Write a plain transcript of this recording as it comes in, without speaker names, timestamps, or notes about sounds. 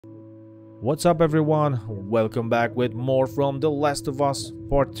What's up everyone, welcome back with more from The Last of Us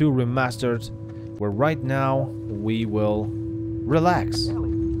Part 2 Remastered, where right now we will relax,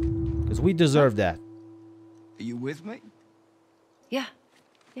 because we deserve that. Are you with me? Yeah,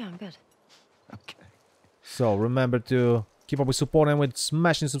 I'm good. Okay. So remember to keep up with support and with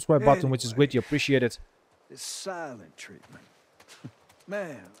smashing the subscribe button, which is greatly appreciated. This silent treatment.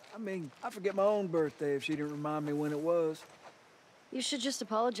 Man, I forget my own birthday if she didn't remind me when it was. You should just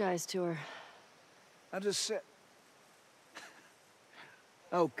apologize to her. I just said...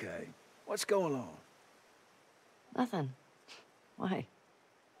 Okay, what's going on? Nothing. Why?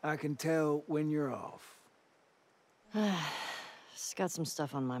 I can tell when you're off. Just got some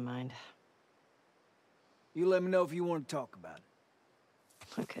stuff on my mind. You let me know if you want to talk about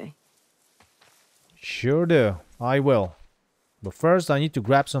it. Okay. Sure do, I will. But first I need to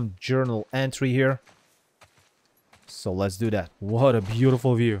grab some journal entry here. So let's do that. What a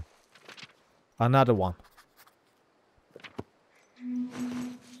beautiful view. Another one.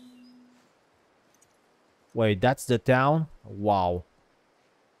 Wait, that's the town? Wow.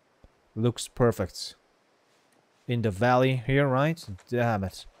 Looks perfect. In the valley here, right? Damn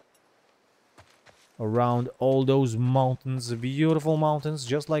it. Around all those mountains, beautiful mountains,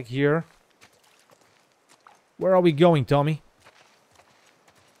 just like here. Where are we going, Tommy?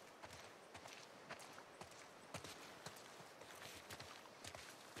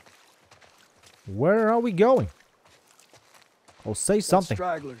 Where are we going? Oh, say something.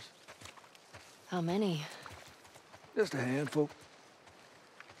 Stragglers. How many? Just a handful.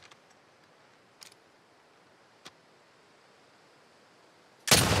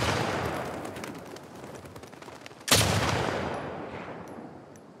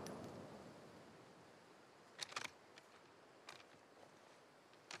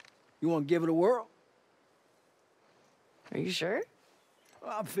 You want to give it a whirl? Are you sure?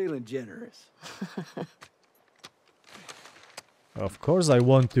 Well, I'm feeling generous. Of course I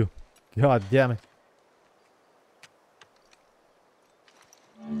want to. God damn it.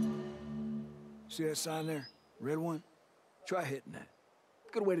 See that sign there? Red one? Try hitting that.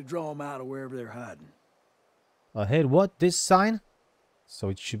 Good way to draw them out of wherever they're hiding. Ahead, what? This sign? So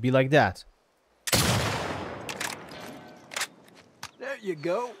it should be like that. There you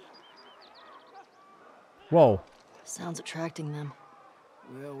go. Whoa. Sounds attracting them.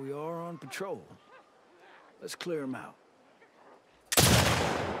 Well, we are on patrol. Let's clear them out.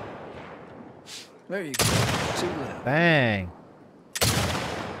 There you go. Two left. Bang.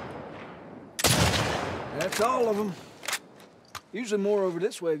 That's all of them. Usually more over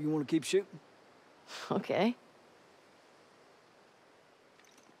this way if you want to keep shooting. Okay.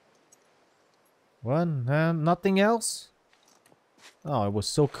 What? Nothing else? Oh, it was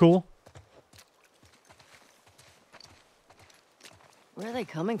so cool. Where are they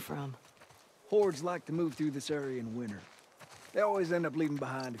coming from? Hordes like to move through this area in winter. They always end up leaving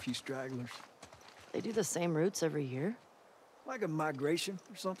behind a few stragglers. They do the same routes every year? Like a migration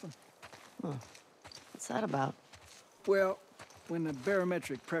or something. Huh. What's that about? Well, when the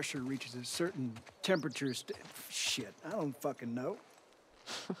barometric pressure reaches a certain temperature... Shit, I don't fucking know.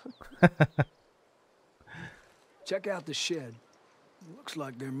 Check out the shed. Looks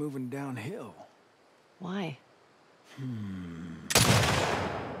like they're moving downhill. Why?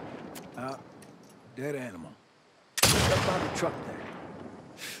 Dead animal. Look up by the truck there.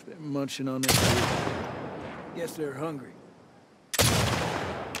 They're munching on their food. Guess they're hungry.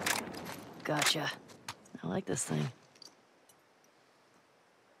 Gotcha. I like this thing.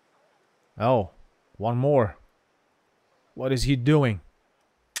 Oh, one more. What is he doing?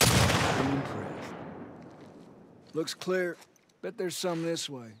 I'm impressed. Looks clear. Bet there's some this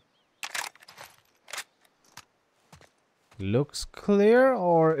way. Looks clear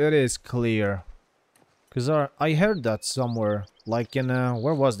or it is clear? Because I heard that somewhere. Like in,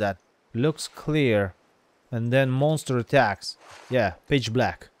 where was that? Looks clear. And then monster attacks. Yeah, pitch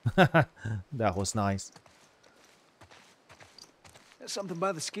black. That was nice. There's something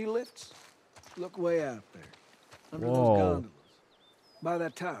by the ski lifts. Look way out there. Under Whoa. those gondolas. By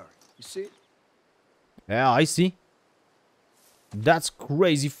that tower. You see it? Yeah, I see. That's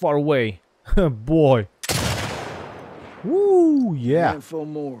crazy far away. Boy. Woo, yeah. Handful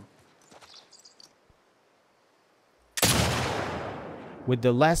more. With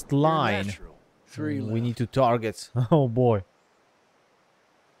the last line, Natural. Three we left. need to target. Oh boy.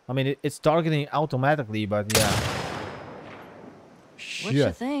 I mean, it's targeting automatically, but yeah. What you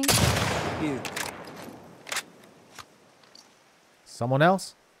Shit. think? You. Someone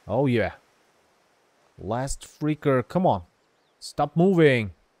else? Oh yeah. Last freaker, come on. Stop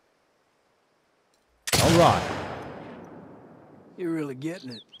moving. Alright. You're really getting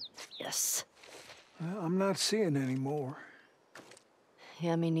it. Yes. Well, I'm not seeing any more.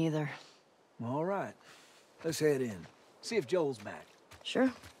 Yeah, me neither. All right. Let's head in. See if Joel's back.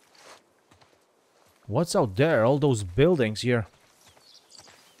 Sure. What's out there? All those buildings here.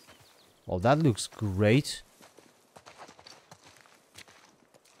 Well, that looks great.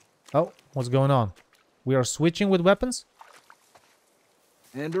 Oh, what's going on? We are switching with weapons?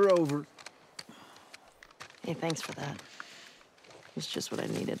 Hand her over. Hey, thanks for that. It's just what I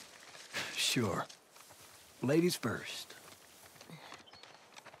needed. Sure. Ladies first.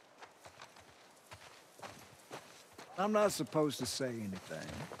 I'm not supposed to say anything,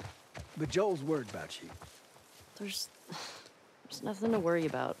 but Joel's worried about you. There's nothing to worry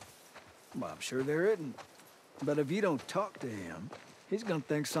about. Well, I'm sure there isn't. But if you don't talk to him, he's gonna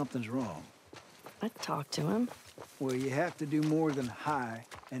think something's wrong. I talked to him. Well, you have to do more than hi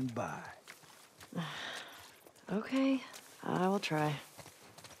and bye. Okay, I will try.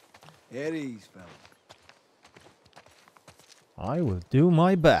 At ease, fellas. I will do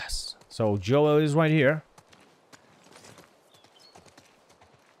my best. So Joel is right here.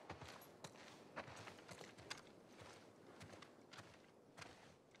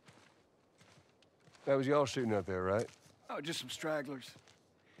 That was y'all shooting up there, right? Oh, just some stragglers.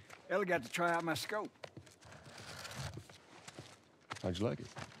 Ellie got to try out my scope. How'd you like it?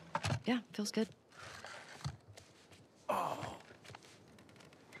 Yeah, feels good.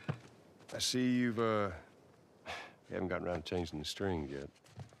 I see you haven't gotten around to changing the string yet.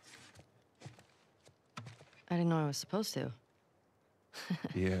 I didn't know I was supposed to.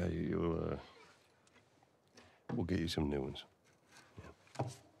 Yeah, we'll get you some new ones.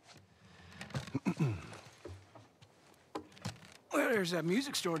 Well, there's that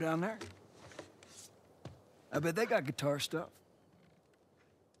music store down there. I bet they got guitar stuff.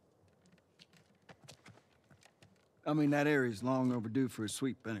 I mean, that area's long overdue for a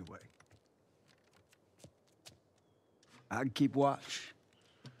sweep anyway. I can keep watch.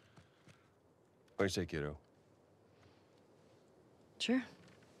 What do you say, kiddo? Sure.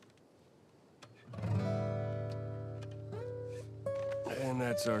 And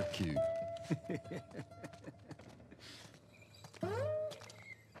that's our cue.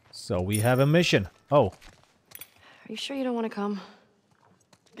 So we have a mission. Oh, Are you sure you don't want to come?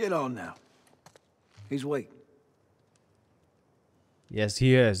 Get on now. He's waiting. yes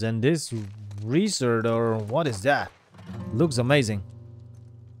he is. And this resort, or what is that? Looks amazing.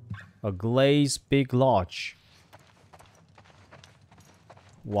 A glazed big lodge.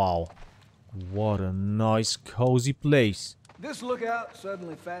 Wow. What a nice cozy place. This lookout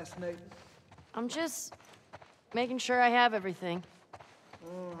suddenly fascinating. I'm just making sure I have everything.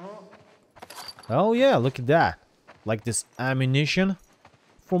 Oh yeah, look at that. Like this ammunition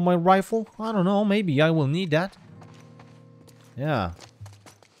for my rifle. I don't know, maybe I will need that. Yeah.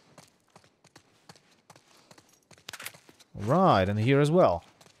 Right, and here as well.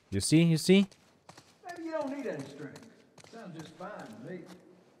 You see, you see? Maybe you don't need any strings. Sounds just fine to me.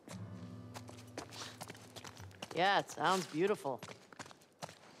 Yeah, it sounds beautiful.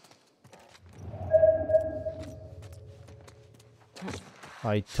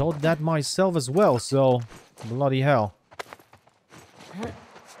 I thought that myself as well, so bloody hell.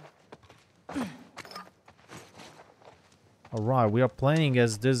 Alright, we are playing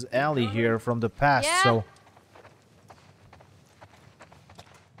as this Ellie here from the past, Yeah. so...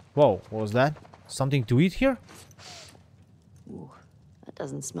 Whoa, what was that? Something to eat here? Ooh, that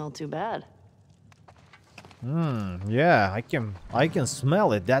doesn't smell too bad. Yeah, I can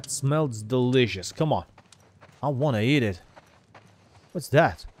smell it. That smells delicious. Come on. I want to eat it. What's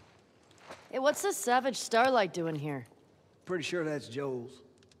that? Hey, what's this savage starlight doing here? Pretty sure that's Joel's.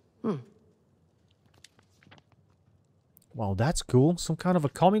 Well, that's cool. Some kind of a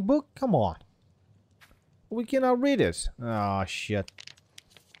comic book? Come on. We cannot read it. Oh, shit.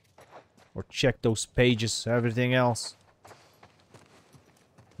 Or check those pages, everything else.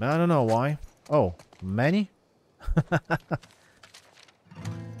 I don't know why. Oh, many?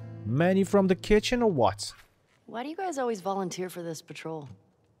 Many from the kitchen or what? Why do you guys always volunteer for this patrol?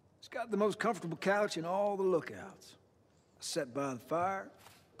 It's got the most comfortable couch in all the lookouts. I sat by the fire,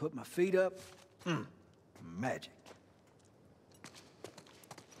 put my feet up. Magic.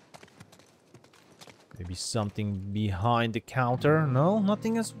 Maybe something behind the counter? No,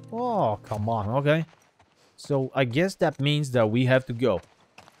 nothing is... Oh, come on, okay. So, I guess that means that we have to go.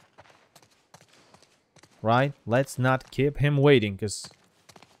 Right? Let's not keep him waiting, because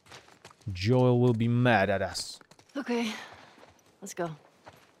Joel will be mad at us. Okay, let's go.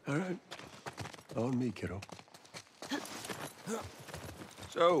 All right. On me, kiddo.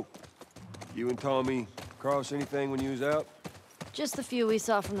 So, you and Tommy cross anything when you was out? Just the few we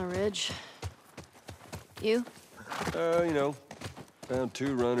saw from the ridge. You? You know, found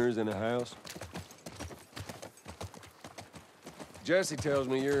 2 runners in a house. Jesse tells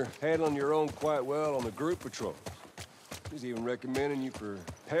me you're handling your own quite well on the group patrols. He's even recommending you for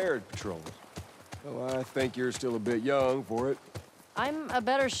paired patrols. Oh, I think you're still a bit young for it. I'm a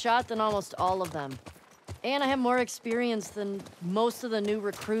better shot than almost all of them. And I have more experience than most of the new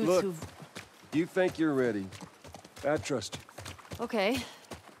recruits Look, who've... you think you're ready. I trust you. Okay.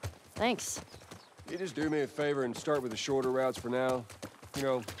 Thanks. You just do me a favor and start with the shorter routes for now. You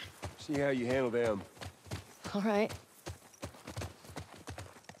know, see how you handle them. All right.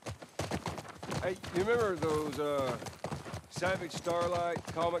 Hey, you remember those, Savage Starlight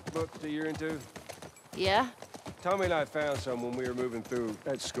comic books that you're into? Yeah? Tommy and I found some when we were moving through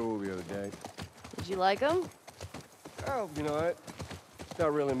at school the other day. Did you like them? Oh, you know what? It's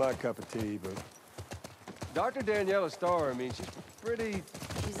not really my cup of tea, but... Dr. Daniela Starr, I mean, she's pretty...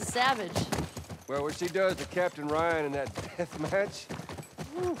 She's a savage. Well, what she does to Captain Ryan in that death match...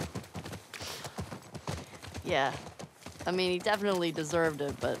 Yeah. I mean, he definitely deserved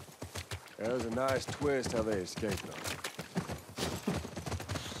it, but... That was a nice twist how they escaped, though.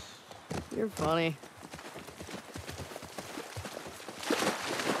 You're funny.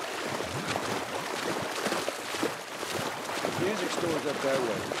 Music store's up that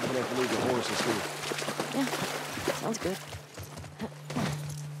way. I'm gonna have to leave the horses here. Yeah, sounds good.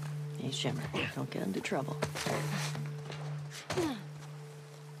 Hey, Shimmer, don't get into trouble.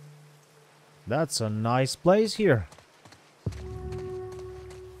 That's a nice place here.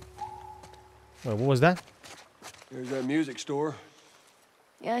 Wait, what was that? There's that music store.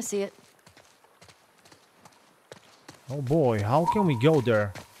 Yeah, I see it. Oh boy, how can we go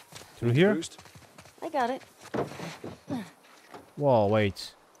there? Through here? Boost. I got it. Whoa,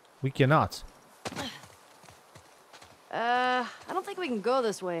 wait. We cannot. I don't think we can go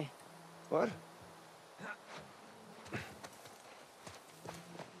this way. What?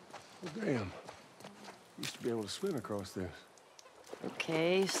 Well, damn. Used to be able to swim across this.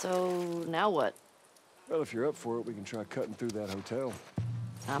 Okay, so now what? Well, if you're up for it, we can try cutting through that hotel.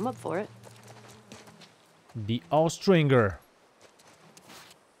 I'm up for it. The Austinger.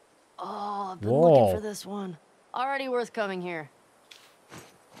 Oh, I've been Whoa. looking for this one. Already worth coming here.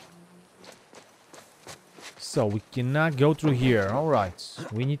 So we cannot go through here. All right.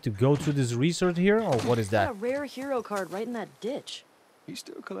 We need to go through this resort here, or what is Got a that? rare hero card right in that ditch. You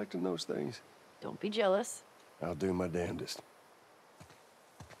still collecting those things? Don't be jealous. I'll do my damnedest.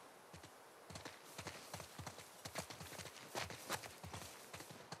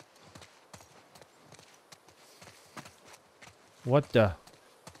 What the?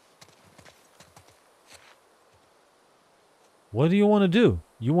 What do you want to do?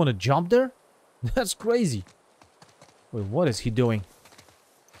 You want to jump there? That's crazy. Wait, what is he doing?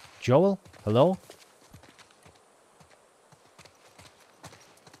 Joel? Hello?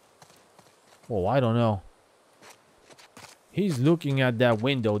 Oh, I don't know. He's looking at that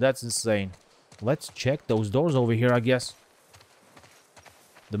window. That's insane. Let's check those doors over here, I guess.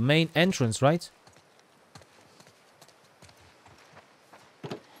 The main entrance, right?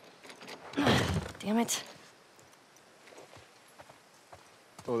 Damn it.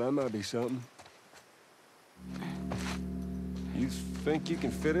 Oh, that might be something. You think you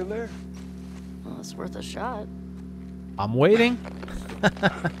can fit in there? Well, it's worth a shot. I'm waiting.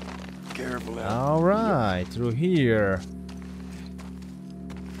 Careful now. All right, through here.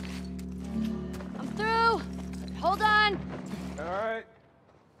 I'm through! Hold on! All right.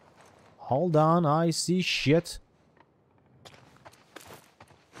 Hold on, I see shit.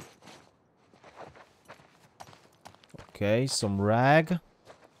 Okay, some rag.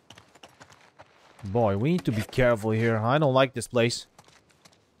 Boy, we need to be careful here. I don't like this place.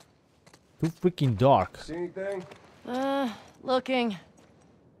 Too freaking dark. See anything? Looking.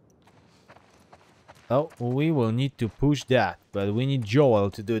 Oh, we will need to push that, but we need Joel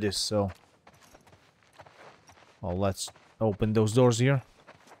to do this, so... Oh, let's open those doors here.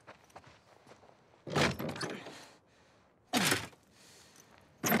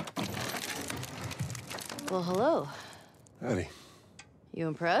 Well, hello. Eddie. You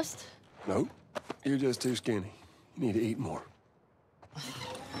impressed? Nope. You're just too skinny. You need to eat more.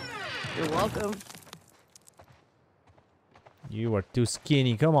 You're welcome. You are too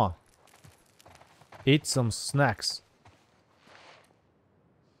skinny, come on. Eat some snacks.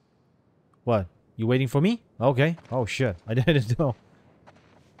 What? You waiting for me? Okay. Oh shit, I didn't know.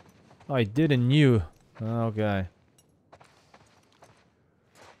 I didn't knew. Okay.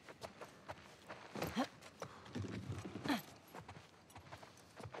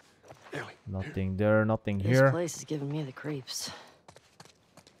 Ellie. Nothing there, nothing This here. place is giving me the creeps.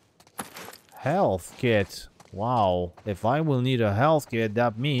 Health kit. Wow. If I will need a health kit,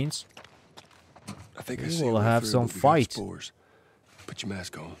 that means I think I we see will a way have through, some but we got fight. spores. Put your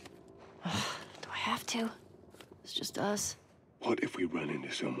mask on. Do I have to? It's just us. What if we run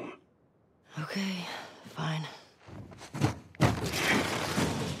into someone? Okay, fine.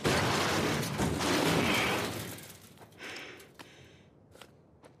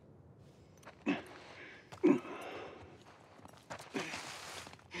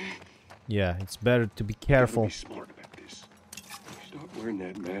 yeah, it's better to be Gotta careful. be smart about this. Start wearing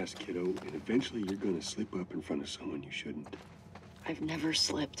that mask, kiddo, and eventually you're gonna slip up in front of someone you shouldn't. I've never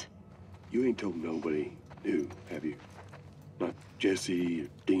slipped. You ain't told nobody new, have you? Not Jesse or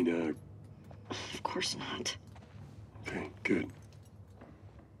Dina. Of course not. Okay, good.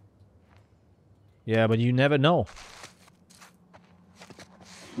 Yeah, but you never know.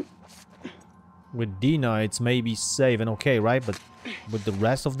 With Dina, it's maybe safe and okay, right? But with the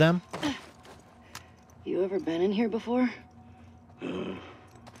rest of them? You ever been in here before? You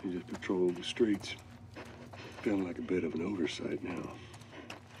just patrol the streets. Feeling like a bit of an oversight now.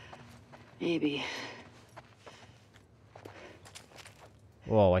 Maybe.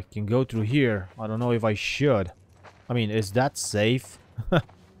 Whoa, I can go through here. I don't know if I should. I mean, is that safe? But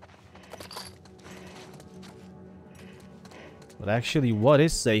actually, what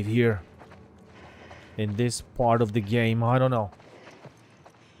is safe here? In this part of the game, I don't know.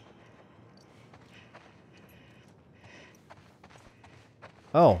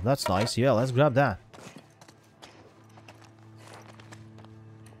 Oh, that's nice. Yeah, let's grab that.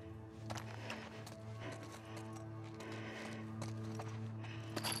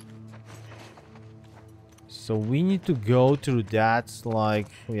 So we need to go to that, like,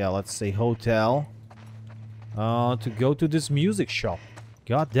 yeah, let's say hotel. To go to this music shop.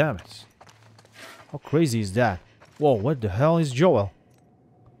 God damn it. How crazy is that? Whoa, what the hell is Joel?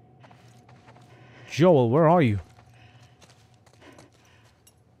 Joel, where are you?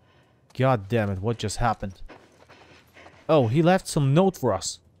 God damn it, what just happened? Oh, he left some note for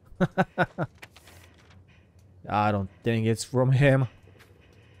us. I don't think it's from him.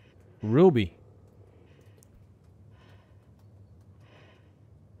 Ruby.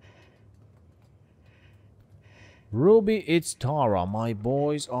 Ruby, it's Tara. My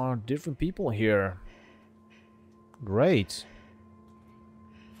boys are different people here. Great.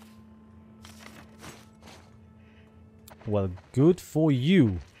 Well, good for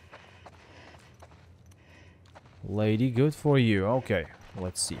you. Lady, good for you. Okay,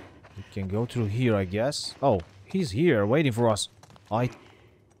 let's see. We can go through here, I guess. Oh, he's here, waiting for us. Looks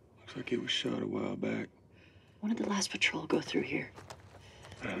like it was shot a while back. When did the last patrol go through here?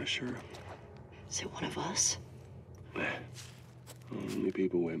 Not sure. Is it one of us? Only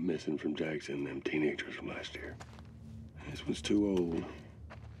people went missing from Jackson, them teenagers from last year. This one's too old.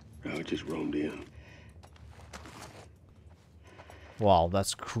 Now it just roamed in. Wow,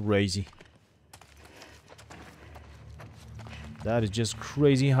 that's crazy. That is just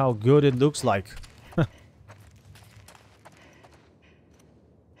crazy how good it looks like.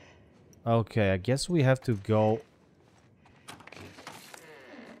 Okay, I guess we have to go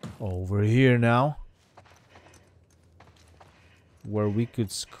over here now. Where we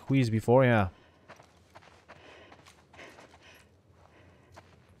could squeeze before, yeah.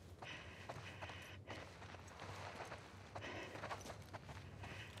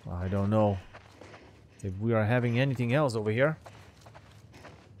 I don't know if we are having anything else over here.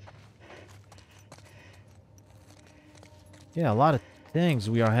 Yeah, a lot of things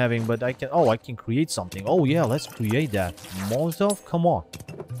we are having, but I can... Oh, I can create something. Oh, yeah, let's create that. Molotov? Come on.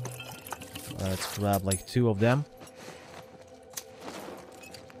 Let's grab like 2 of them.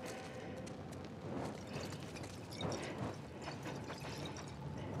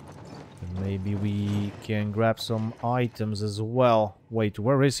 Maybe we can grab some items as well. Wait,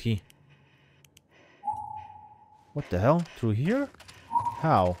 where is he? What the hell? Through here?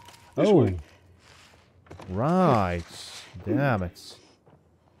 How? This Oh. way. Right. Damn it.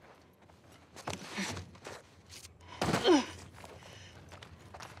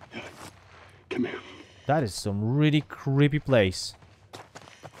 Come here. That is some really creepy place.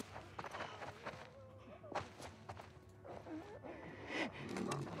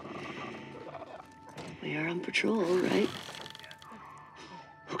 We are on patrol, right?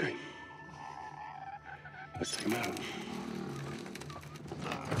 Okay. Let's take him out.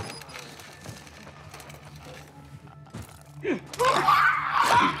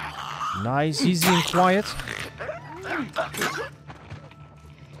 Nice, easy and quiet.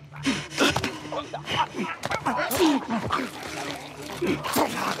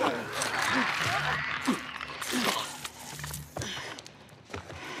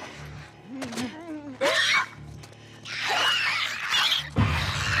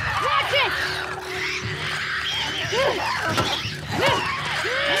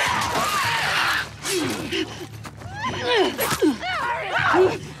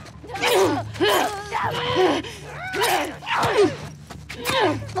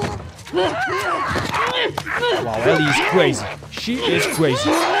 Wow, Ellie is crazy. She is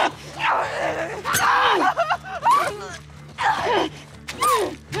crazy.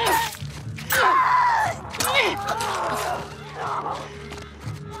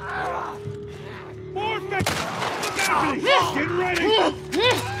 Get ready!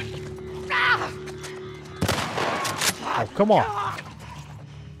 Oh, come on.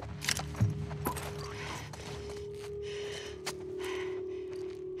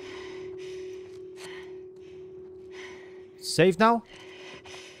 Safe now?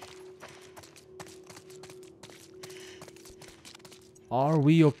 Are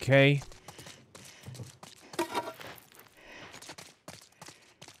we okay?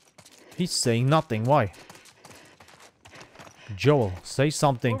 He's saying nothing. Why? Joel, say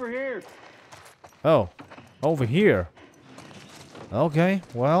something. Over here. Oh, over here. Okay,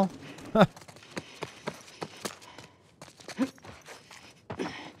 well.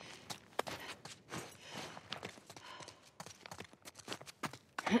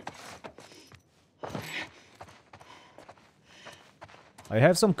 I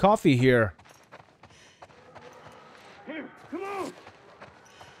have some coffee here. Here, come on.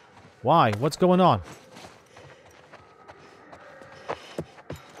 Why? What's going on?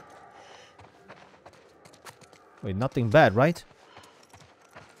 Wait, nothing bad, right?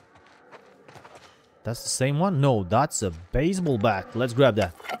 That's the same one? No, that's a baseball bat. Let's grab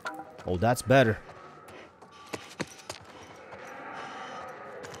that. Oh, that's better.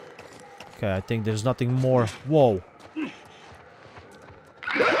 Okay, I think there's nothing more. Whoa.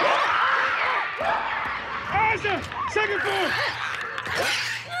 Isaac! Second floor!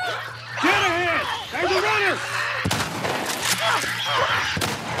 Get ahead! There's a runner!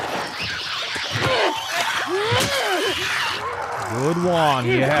 Good one,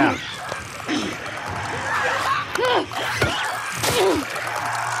 yeah.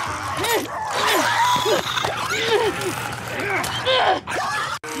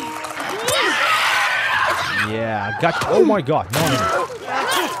 Yeah, I got you. Oh my god, no, no.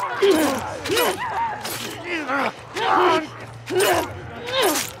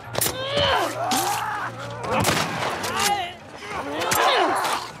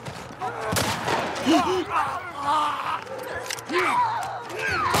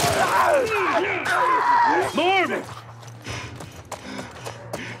 Marvin!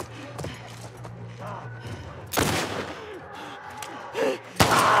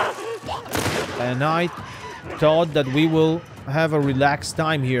 And I thought that we will have a relaxed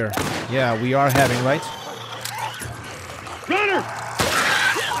time here. Yeah, we are having, right? Runner!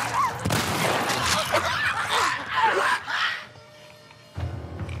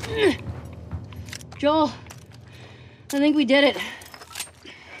 Joel, I think we did it.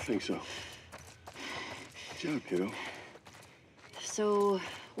 I think so. Good job, kiddo. So,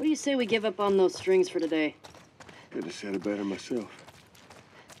 what do you say we give up on those strings for today? Could have said it better myself.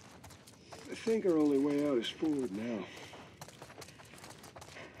 I think our only way out is forward now.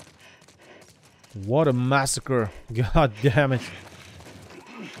 What a massacre. God damn it.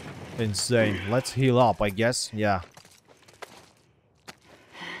 Insane. Let's heal up, I guess. Yeah.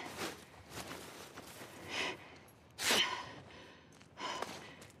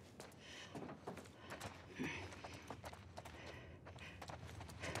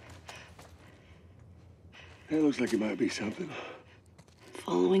 That looks like it might be something.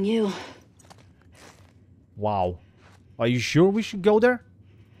 Following you. Wow. Are you sure we should go there?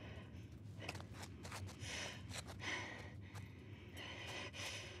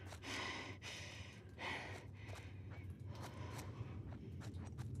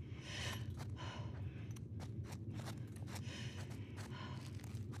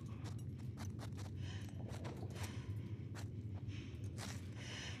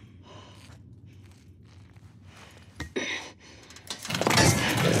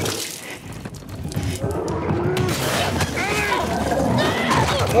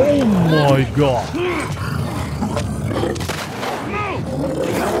 Oh my god.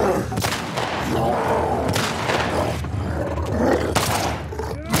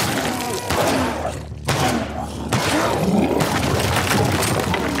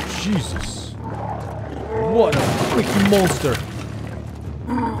 Jesus. What a freaking monster.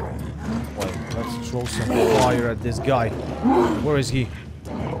 Wait, let's throw some fire at this guy. Where is he?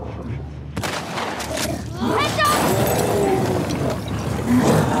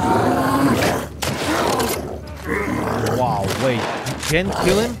 Wait, you can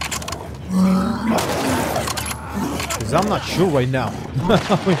kill him? Because I'm not sure right now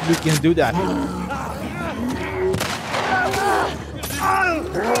if we can do that.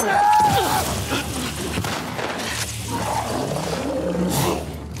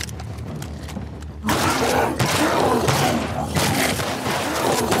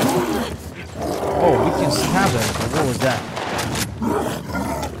 Oh, we can stab him. What was that?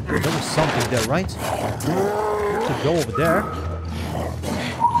 There was something there, right? To go over there.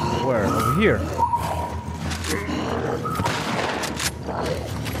 Where? Over here.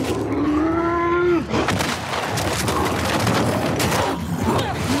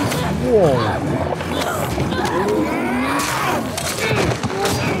 Whoa.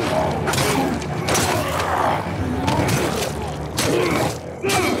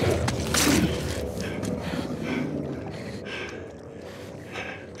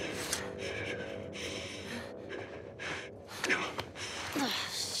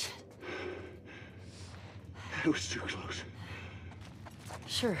 It was too close.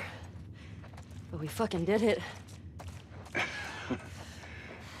 Sure. But we fucking did it. Yeah,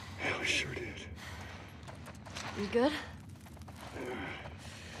 we sure did. You good?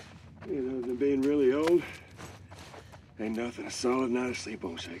 You know, than being really old, ain't nothing a solid night of sleep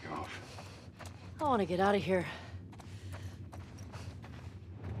won't shake off. I want to get out of here.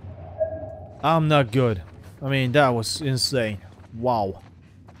 I'm not good. I mean, that was insane. Wow.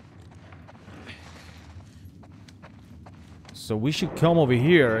 So we should come over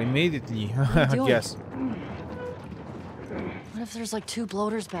here immediately, I doing? guess. What if there's like 2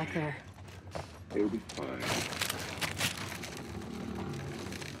 bloaters back there? It'll be fine.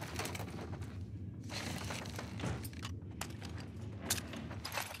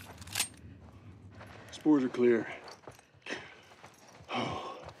 Spores are clear.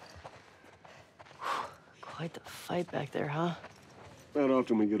 Quite the fight back there, huh? Not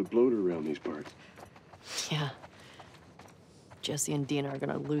often we get a bloater around these parts. Yeah. Jesse and Dina are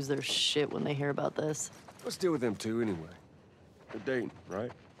gonna lose their shit when they hear about this. Let's deal with them two anyway. They're dating,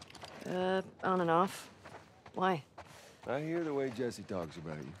 right? On and off. Why? I hear the way Jesse talks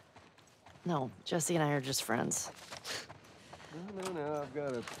about you. No, Jesse and I are just friends. No, I've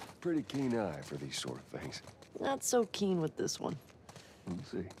got a pretty keen eye for these sort of things. Not so keen with this one. We'll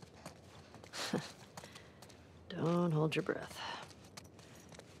see. Don't hold your breath.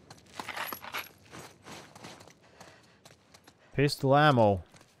 Pistol ammo.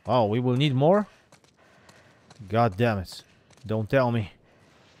 Oh, we will need more? God damn it. Don't tell me.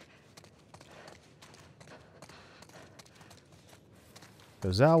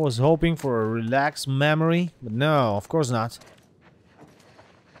 Because I was hoping for a relaxed memory, but no, of course not.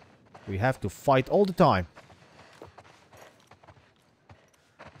 We have to fight all the time.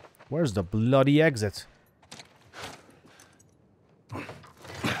 Where's the bloody exit?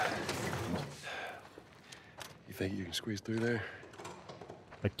 You think you can squeeze through there?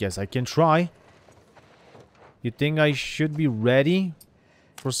 I guess I can try. You think I should be ready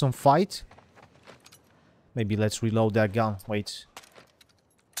for some fight? Maybe let's reload that gun. Wait.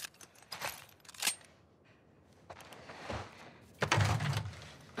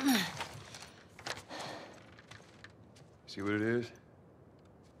 See what it is?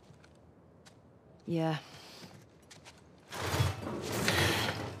 Yeah.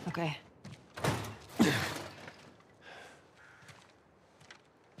 Okay.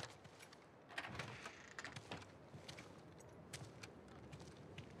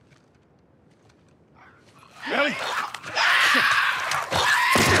 Ellie!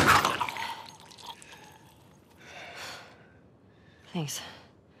 Thanks.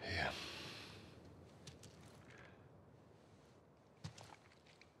 Yeah.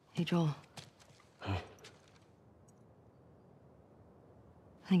 Hey, Joel. Huh?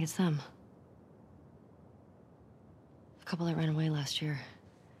 I think it's them. The couple that ran away last year.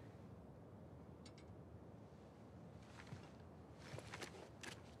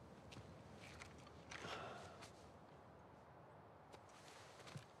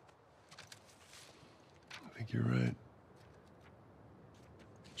 I think you're right.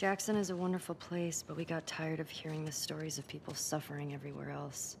 Jackson is a wonderful place, but we got tired of hearing the stories of people suffering everywhere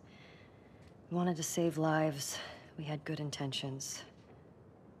else. We wanted to save lives. We had good intentions.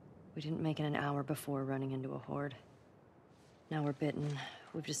 We didn't make it an hour before running into a horde. Now we're bitten.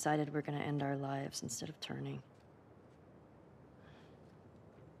 We've decided we're gonna end our lives instead of turning.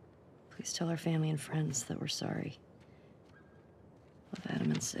 Please tell our family and friends that we're sorry. Love,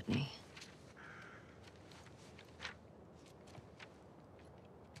 Adam and Sydney.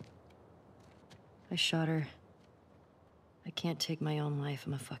 I shot her. I can't take my own life.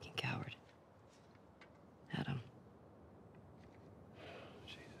 I'm a fucking coward. Adam.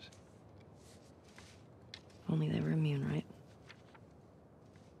 Only they were immune, right?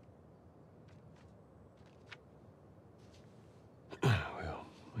 Well,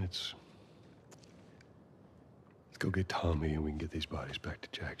 let's go get Tommy and we can get these bodies back to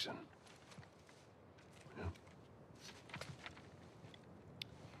Jackson. Yeah.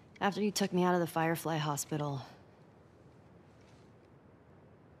 After you took me out of the Firefly Hospital,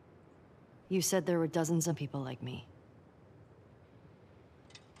 you said there were dozens of people like me.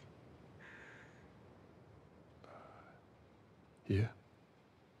 Yeah.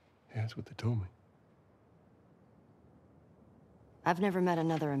 Yeah, that's what they told me. I've never met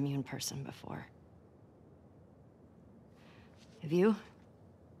another immune person before. Have you?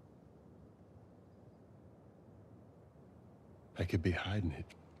 I could be hiding it.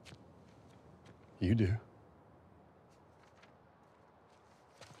 You do.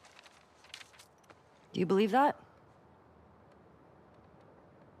 Do you believe that?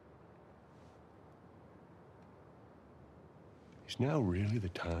 Is now really the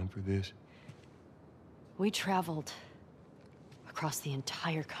time for this? We traveled across the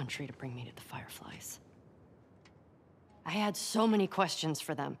entire country to bring me to the Fireflies. I had so many questions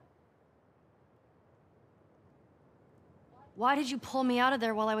for them. Why did you pull me out of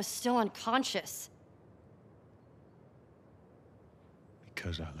there while I was still unconscious?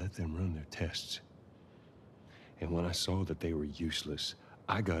 Because I let them run their tests. And when I saw that they were useless,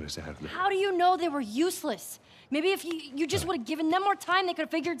 I got us out of there. How do you know they were useless? Maybe if you just would have given them more time, they could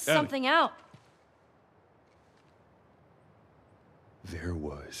have figured something out. There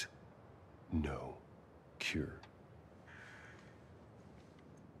was no cure.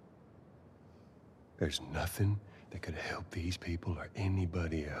 There's nothing that could help these people or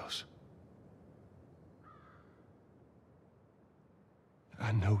anybody else.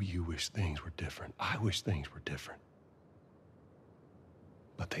 I know you wish things were different. I wish things were different.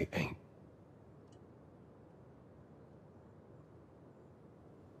 But they ain't.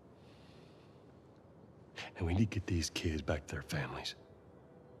 And we need to get these kids back to their families.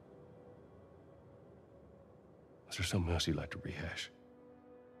 Is there something else you'd like to rehash?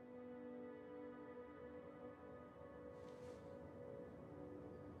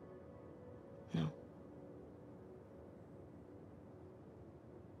 No.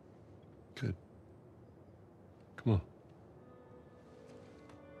 Good. Come on.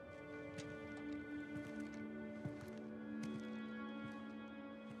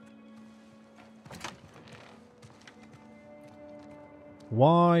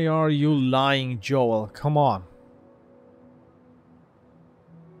 Why are you lying, Joel? Come on.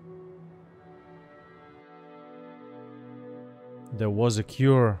 There was a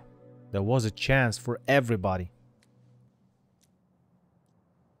cure. There was a chance for everybody.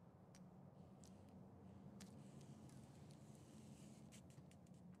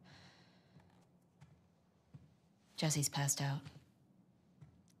 Jesse's passed out.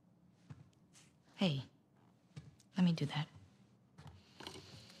 Hey, let me do that.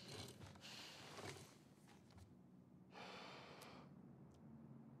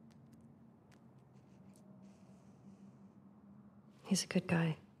 He's a good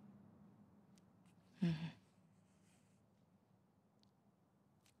guy. Mm-hmm.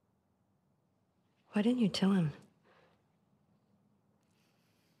 Why didn't you tell him?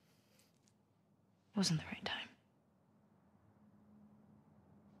 It wasn't the right time.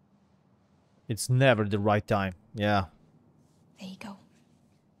 It's never the right time. Yeah. There you go.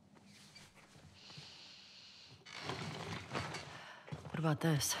 What about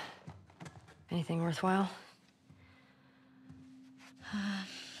this? Anything worthwhile?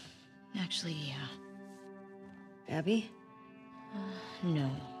 Actually, yeah. Abby? No.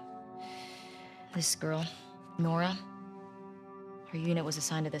 This girl, Nora, her unit was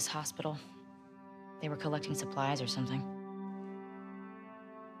assigned to this hospital. They were collecting supplies or something.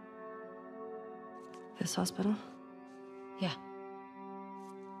 This hospital? Yeah.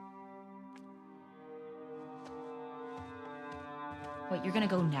 Wait, you're gonna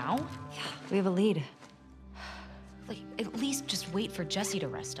go now? Yeah, we have a lead. Like, at least just wait for Jessie to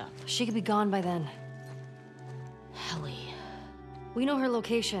rest up. She could be gone by then. Ellie. We know her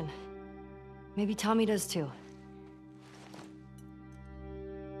location. Maybe Tommy does too.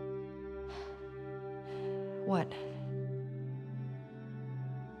 What?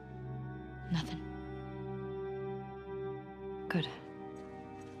 Nothing. Good.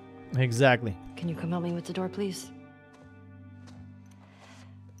 Exactly. Can you come help me with the door, please?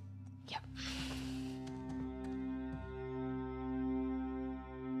 Yep.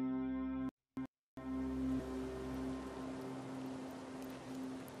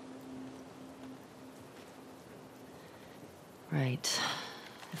 Right.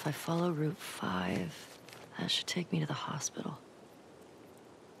 If I follow Route 5... That should take me to the hospital.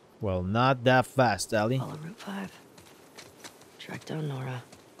 Well, not that fast, Ellie. Follow Route 5. Track down Nora.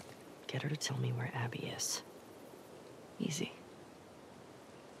 Get her to tell me where Abby is. Easy.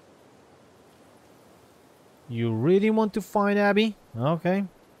 You really want to find Abby? Okay.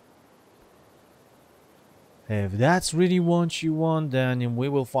 If that's really what you want, then we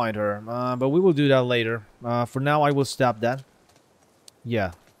will find her. But we will do that later. For now, I will stop that.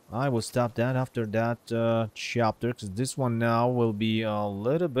 Yeah, I will stop that after that chapter, because this one now will be a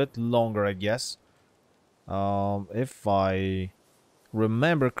little bit longer, I guess. If I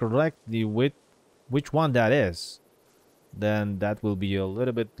remember correctly which one that is, then that will be a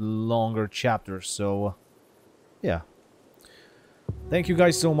little bit longer chapter. So, yeah. Thank you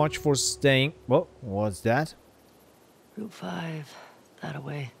guys so much for staying. Well, what's that? Route 5. That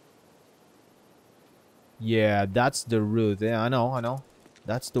away. Yeah, that's the route. Yeah, I know.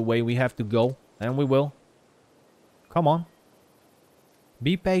 That's the way we have to go. And we will. Come on.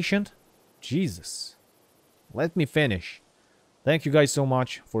 Be patient. Jesus. Let me finish. Thank you guys so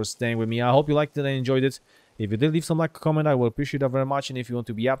much for staying with me. I hope you liked it and enjoyed it. If you did, leave some like, comment. I will appreciate that very much. And if you want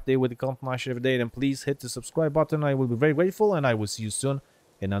to be updated with the content I share every day, then please hit the subscribe button. I will be very grateful. And I will see you soon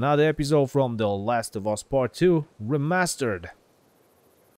in another episode from The Last of Us Part 2 Remastered.